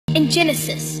In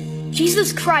Genesis,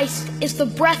 Jesus Christ is the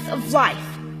breath of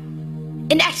life.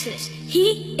 In Exodus,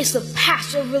 he is the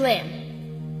Passover lamb.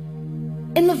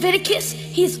 In Leviticus,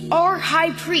 he is our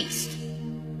high priest.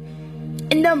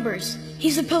 In Numbers,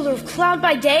 he's the pillar of cloud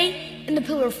by day and the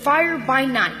pillar of fire by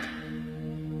night.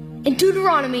 In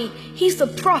Deuteronomy, he's the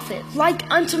prophet like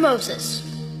unto Moses.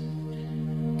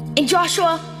 In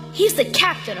Joshua, he's the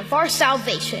captain of our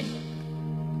salvation.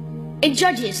 In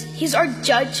Judges, he's our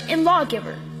judge and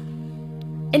lawgiver.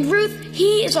 In Ruth,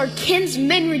 he is our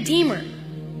kinsman redeemer.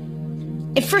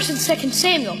 In 1 and 2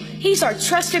 Samuel, he's our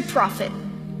trusted prophet.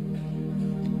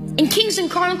 In Kings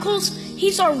and Chronicles,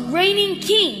 he's our reigning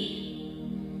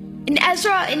king. In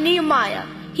Ezra and Nehemiah,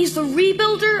 he's the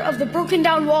rebuilder of the broken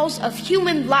down walls of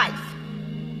human life.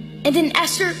 And in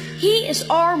Esther, he is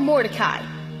our Mordecai.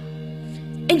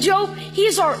 In Job, he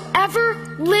is our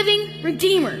ever-living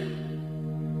redeemer.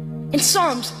 In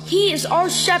Psalms, he is our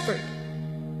shepherd.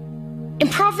 In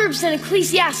Proverbs and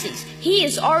Ecclesiastes, he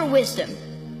is our wisdom.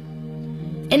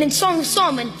 And in Song of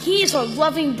Solomon, he is our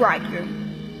loving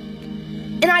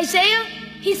bridegroom. In Isaiah,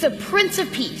 he's the Prince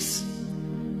of Peace.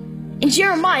 In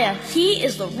Jeremiah, he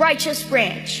is the righteous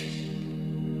branch.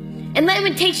 In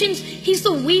Lamentations, he's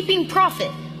the weeping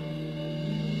prophet.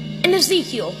 In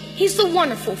Ezekiel, he's the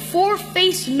wonderful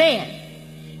four-faced man.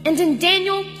 And in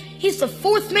Daniel, he's the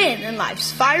fourth man in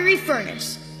life's fiery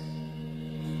furnace.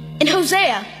 In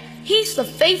Hosea, he's the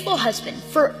faithful husband,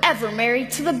 forever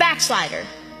married to the backslider.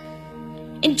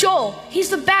 In Joel, he's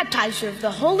the baptizer of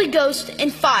the Holy Ghost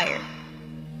and fire.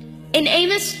 In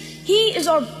Amos, he is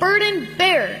our burden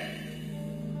bearer.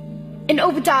 In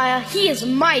Obadiah, he is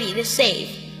mighty to save.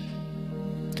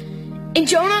 In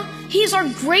Jonah, he is our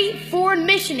great foreign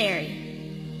missionary.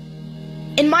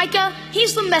 In Micah,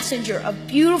 he's the messenger of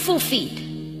beautiful feet.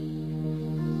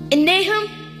 In Nahum,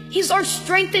 he's our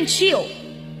strength and shield.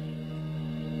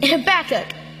 In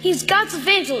Habakkuk, he's God's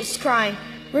evangelist crying,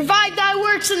 "Revive thy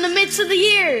works in the midst of the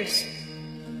years."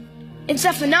 In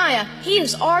Zephaniah, he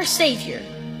is our Savior.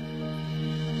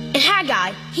 In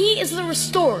Haggai, he is the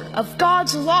restorer of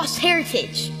God's lost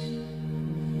heritage.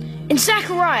 In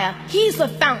Zechariah, he is the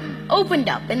fountain opened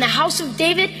up in the house of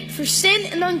David for sin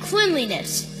and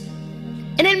uncleanliness.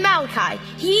 And in Malachi,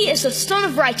 he is the Son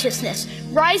of Righteousness,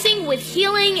 rising with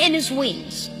healing in his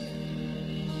wings.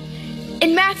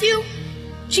 In Matthew,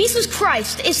 Jesus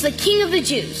Christ is the King of the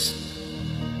Jews.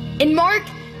 In Mark,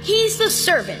 he's the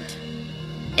servant.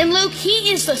 In Luke,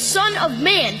 he is the Son of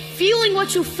Man, feeling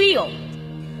what you feel.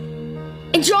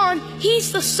 In John,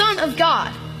 he's the Son of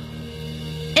God.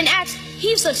 In Acts,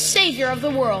 he's the Savior of the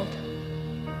world.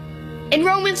 In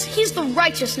Romans, he's the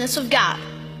righteousness of God.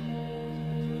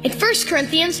 In 1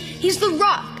 Corinthians, he's the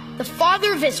rock, the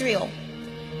Father of Israel.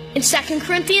 In 2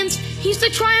 Corinthians, he's the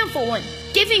triumphal one,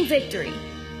 giving victory.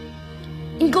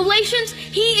 In Galatians,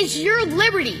 he is your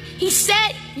liberty. He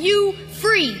set you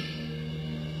free.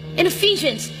 In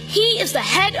Ephesians, he is the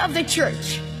head of the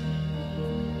church.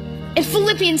 In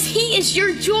Philippians, he is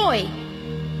your joy.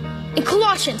 In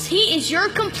Colossians, he is your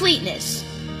completeness.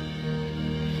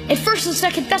 In 1 and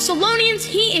 2 Thessalonians,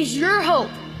 he is your hope.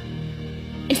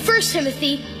 In 1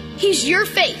 Timothy, he's your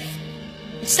faith.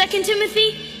 In 2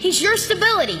 Timothy, he's your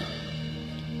stability.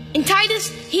 In Titus,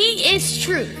 he is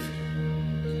truth.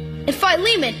 In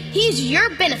Philemon, he's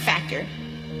your benefactor.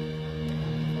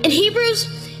 In Hebrews,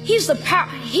 he's the power,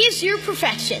 he's your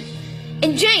perfection.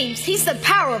 In James, he's the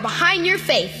power behind your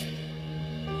faith.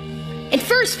 In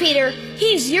 1 Peter,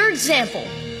 he's your example.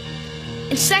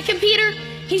 In 2 Peter,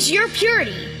 he's your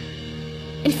purity.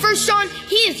 In 1 John,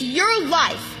 he is your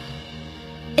life.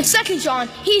 In 2 John,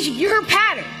 he's your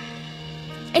pattern.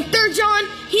 In 3 John,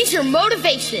 he's your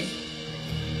motivation.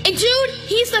 In Jude,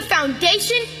 he's the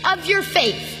foundation of your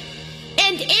faith.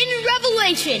 And in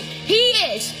Revelation, he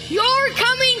is your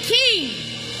coming King.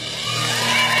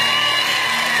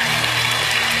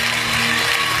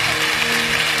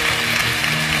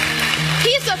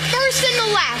 He's the first and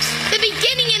the last, the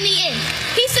beginning and the end.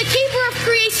 He's the keeper of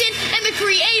creation and the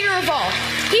creator of all.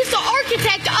 He's the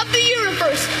architect of the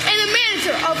universe and the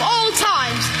manager of all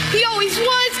times. He always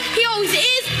was, he always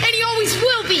is, and he always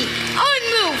will be.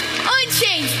 Unmoved,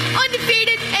 unchanged,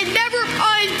 undefeated, and never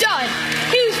undone.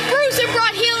 He was bruised and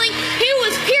brought healing. He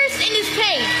was pierced in his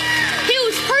pain. He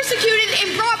was persecuted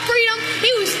and brought freedom.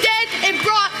 He was dead and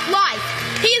brought life.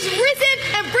 He is risen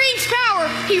and brings power.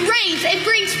 He reigns and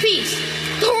brings peace.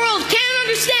 The world can't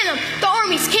understand him. The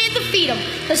armies can't defeat him.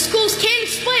 The schools can't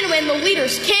explain him, and the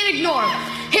leaders can't ignore him.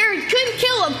 Herod couldn't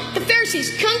kill him. The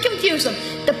Pharisees couldn't confuse him.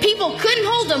 The people couldn't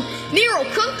hold him. Nero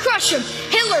couldn't crush him.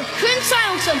 Hitler couldn't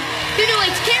silence him. The New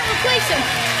Age can't replace him.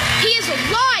 He is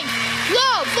life,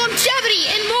 love, longevity,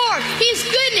 and more. He is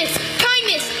goodness,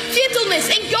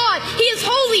 faithfulness. In God, He is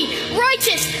holy,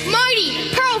 righteous,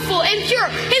 mighty, powerful, and pure.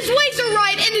 His ways are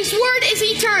right, and His word is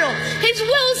eternal. His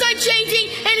will is unchanging,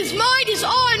 and His mind is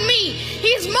on me. He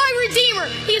is my Redeemer.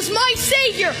 He is my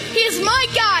Savior. He is my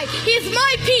guide. He is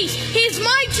my peace. He is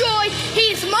my